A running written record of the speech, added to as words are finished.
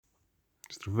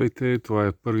Здравейте, това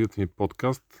е първият ми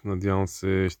подкаст. Надявам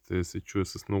се, ще се чуя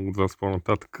с много от вас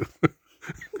по-нататък.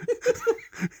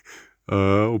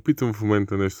 Опитвам в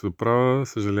момента нещо да правя.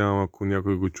 Съжалявам, ако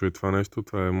някой го чуе това нещо.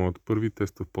 Това е моят първи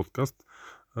тестов подкаст.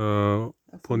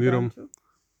 Планирам...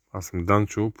 Аз съм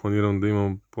Данчо. Планирам да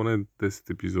имам поне 10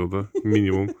 епизода,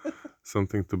 минимум.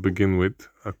 Something to begin with.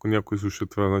 Ако някой слуша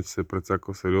това, значи се е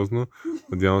прецакал сериозно.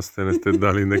 Надявам се, не сте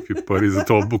дали някакви пари за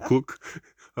този буклук.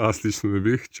 Аз лично не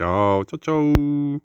бих. Чао, чао, чао!